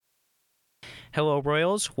Hello,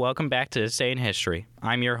 Royals. Welcome back to This Day in History.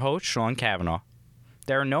 I'm your host, Sean Cavanaugh.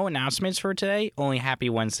 There are no announcements for today, only Happy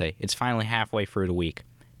Wednesday. It's finally halfway through the week.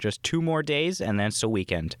 Just 2 more days, and then it's the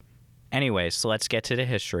weekend. Anyways, so let's get to the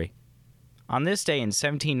history. On this day in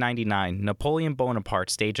 1799, Napoleon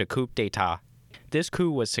Bonaparte staged a coup d'etat. This coup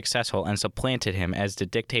was successful and supplanted him as the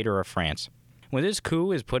dictator of France. When this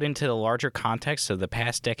coup is put into the larger context of the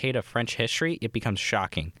past decade of French history, it becomes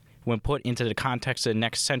shocking. When put into the context of the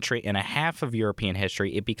next century and a half of European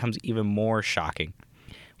history, it becomes even more shocking.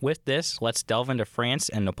 With this, let's delve into France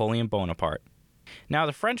and Napoleon Bonaparte. Now,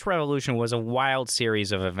 the French Revolution was a wild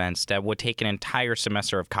series of events that would take an entire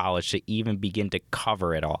semester of college to even begin to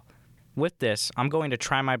cover it all. With this, I'm going to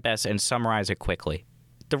try my best and summarize it quickly.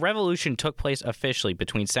 The revolution took place officially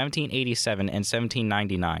between 1787 and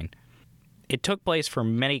 1799. It took place for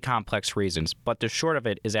many complex reasons, but the short of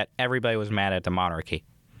it is that everybody was mad at the monarchy.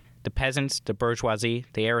 The peasants, the bourgeoisie,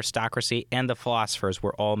 the aristocracy, and the philosophers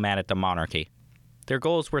were all mad at the monarchy. Their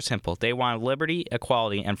goals were simple. They wanted liberty,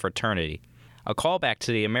 equality, and fraternity. A callback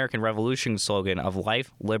to the American Revolution slogan of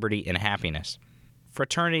life, liberty, and happiness.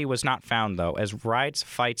 Fraternity was not found, though, as riots,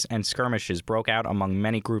 fights, and skirmishes broke out among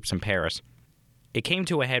many groups in Paris. It came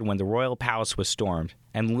to a head when the royal palace was stormed,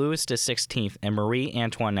 and Louis XVI and Marie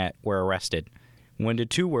Antoinette were arrested. When the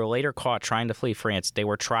two were later caught trying to flee France, they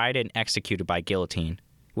were tried and executed by guillotine.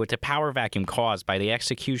 With the power vacuum caused by the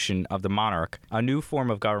execution of the monarch, a new form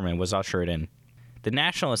of government was ushered in. The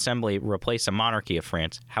National Assembly replaced the monarchy of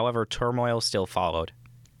France, however, turmoil still followed.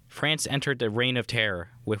 France entered the Reign of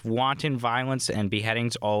Terror, with wanton violence and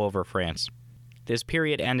beheadings all over France. This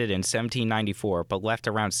period ended in 1794, but left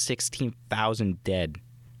around 16,000 dead.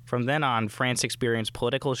 From then on, France experienced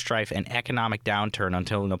political strife and economic downturn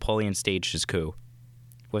until Napoleon staged his coup.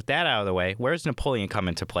 With that out of the way, where does Napoleon come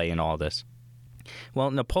into play in all this? Well,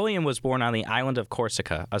 Napoleon was born on the island of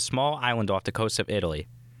Corsica, a small island off the coast of Italy.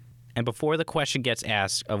 And before the question gets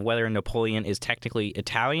asked of whether Napoleon is technically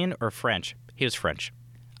Italian or French, he was French.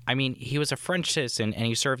 I mean, he was a French citizen and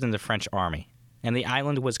he served in the French army, and the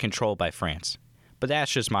island was controlled by France. But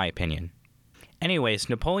that's just my opinion. Anyways,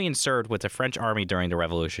 Napoleon served with the French army during the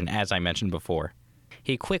Revolution, as I mentioned before.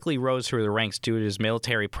 He quickly rose through the ranks due to his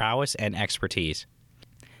military prowess and expertise.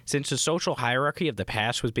 Since the social hierarchy of the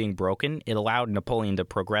past was being broken, it allowed Napoleon to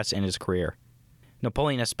progress in his career.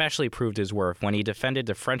 Napoleon especially proved his worth when he defended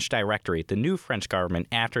the French Directory, the new French government,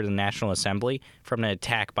 after the National Assembly, from an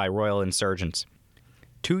attack by royal insurgents.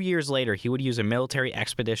 2 years later, he would use a military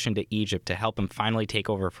expedition to Egypt to help him finally take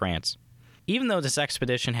over France. Even though this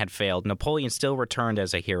expedition had failed, Napoleon still returned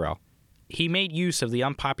as a hero. He made use of the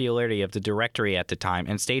unpopularity of the Directory at the time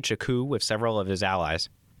and staged a coup with several of his allies.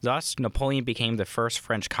 Thus, Napoleon became the first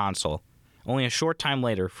French consul. Only a short time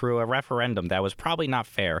later, through a referendum that was probably not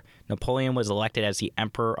fair, Napoleon was elected as the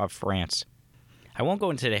Emperor of France. I won't go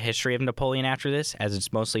into the history of Napoleon after this, as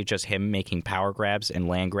it's mostly just him making power grabs and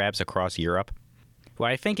land grabs across Europe. What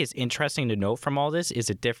I think is interesting to note from all this is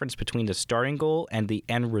the difference between the starting goal and the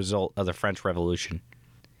end result of the French Revolution.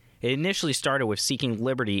 It initially started with seeking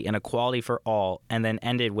liberty and equality for all, and then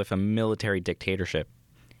ended with a military dictatorship.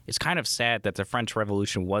 It's kind of sad that the French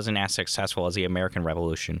Revolution wasn't as successful as the American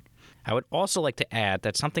Revolution. I would also like to add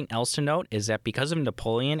that something else to note is that because of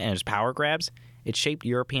Napoleon and his power grabs, it shaped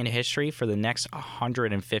European history for the next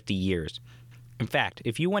 150 years. In fact,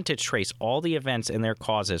 if you went to trace all the events and their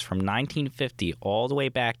causes from 1950 all the way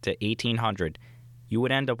back to 1800, you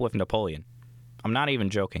would end up with Napoleon. I'm not even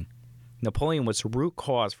joking. Napoleon was the root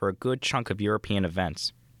cause for a good chunk of European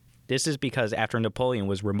events. This is because after Napoleon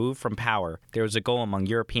was removed from power, there was a goal among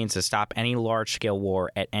Europeans to stop any large-scale war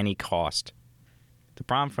at any cost. The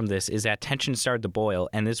problem from this is that tensions started to boil,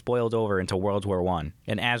 and this boiled over into World War I.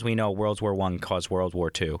 And as we know, World War I caused World War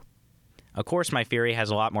II. Of course, my theory has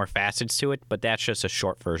a lot more facets to it, but that's just a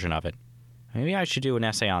short version of it. Maybe I should do an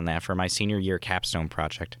essay on that for my senior year capstone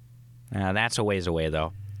project. That's a ways away,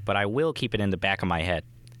 though, but I will keep it in the back of my head.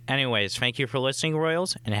 Anyways, thank you for listening,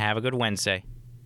 Royals, and have a good Wednesday.